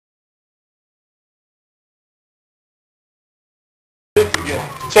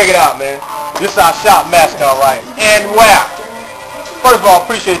Check it out, man. This is our shop mascot, right? And wow. First of all,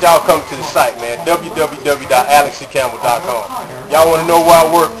 appreciate y'all coming to the site, man. www.alexcampbell.com. Y'all want to know where I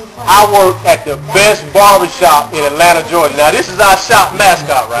work? I work at the best barbershop in Atlanta, Georgia. Now, this is our shop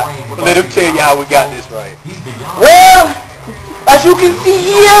mascot, right? Let him tell you how we got this right. Well, as you can see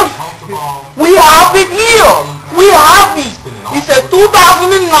here, we have it here. We have it. It's a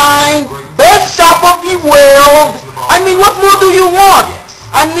 2009 best shop of the world. I mean, what more do you want?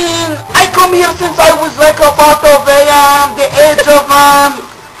 I mean, I come here since I was like about of the age of 14.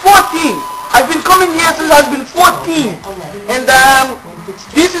 I've been coming here since I've been 14. And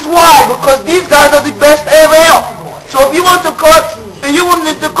this is why, because these guys are the best ever. So if you want to cut, if you want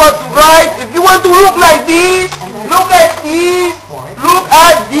to cut right, if you want to look like this, look at this, look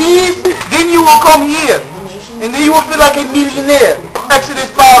at this, then you will come here. And then you will feel like a millionaire. Next to this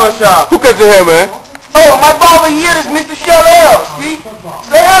barbershop. Who cuts your hair, man? Oh, my barber here is Mr. Chanel. See?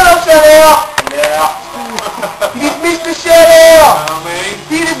 Say hello, Chanel. Yeah. He's Mr. Chanel.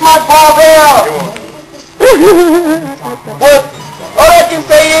 He is my barber. But all I can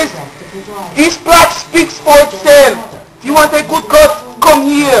say is, this black speaks for itself. If you want a good cut, come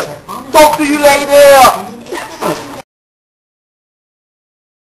here. Talk to you later.